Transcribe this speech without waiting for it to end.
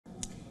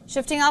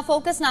Shifting our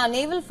focus now,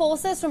 naval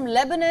forces from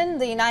Lebanon,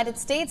 the United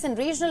States and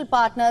regional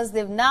partners,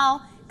 they've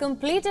now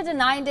completed a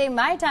 9-day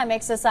maritime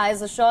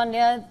exercise ashore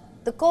near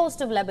the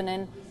coast of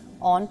Lebanon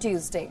on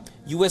Tuesday.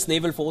 U.S.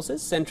 Naval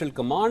Forces, Central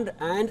Command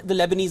and the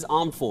Lebanese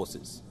Armed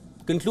Forces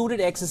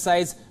concluded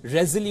exercise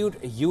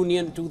Resolute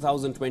Union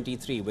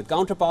 2023 with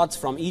counterparts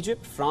from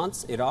Egypt,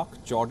 France,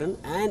 Iraq, Jordan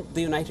and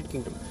the United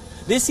Kingdom.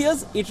 This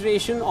year's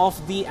iteration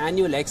of the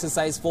annual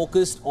exercise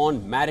focused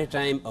on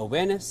maritime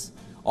awareness,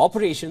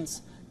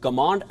 operations,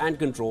 command and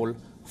control,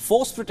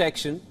 force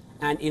protection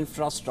and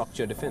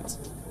infrastructure defense.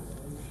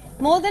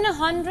 More than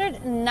 100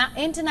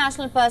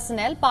 international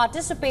personnel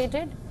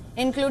participated,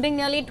 including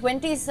nearly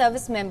 20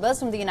 service members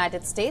from the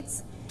United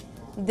States.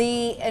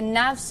 The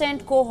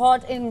NAVCENT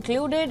cohort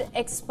included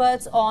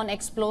experts on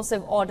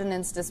explosive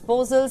ordnance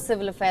disposal,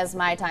 civil affairs,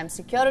 maritime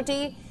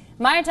security,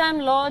 maritime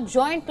law,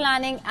 joint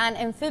planning and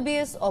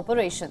amphibious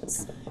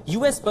operations.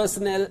 U.S.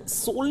 personnel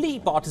solely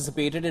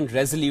participated in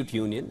Resolute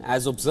Union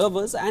as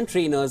observers and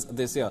trainers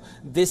this year.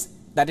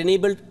 That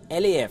enabled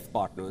LAF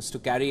partners to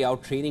carry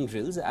out training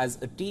drills as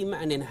a team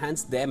and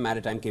enhance their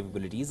maritime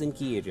capabilities in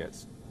key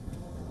areas.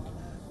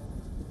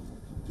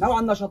 The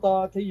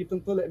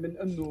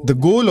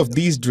goal of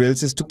these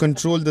drills is to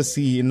control the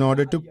sea in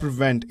order to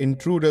prevent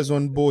intruders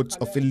on boats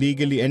of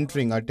illegally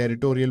entering our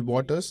territorial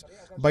waters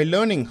by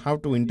learning how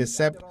to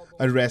intercept,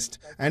 arrest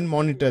and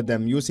monitor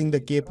them using the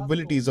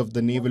capabilities of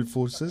the naval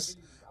forces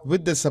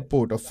with the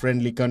support of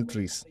friendly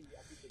countries.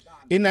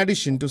 In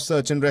addition to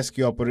search and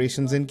rescue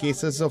operations in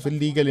cases of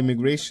illegal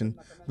immigration,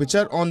 which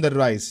are on the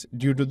rise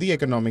due to the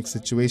economic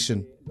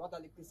situation.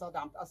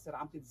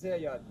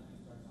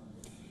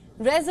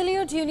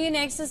 Resolute Union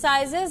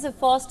exercises have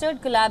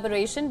fostered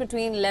collaboration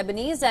between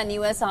Lebanese and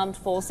U.S. Armed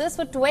Forces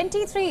for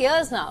 23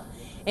 years now.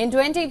 In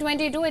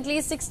 2022, at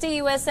least 60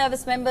 U.S.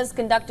 service members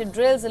conducted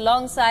drills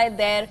alongside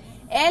their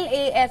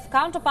LAF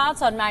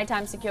counterparts on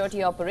maritime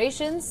security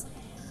operations,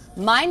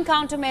 mine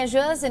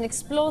countermeasures and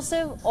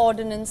explosive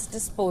ordnance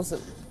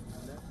disposal.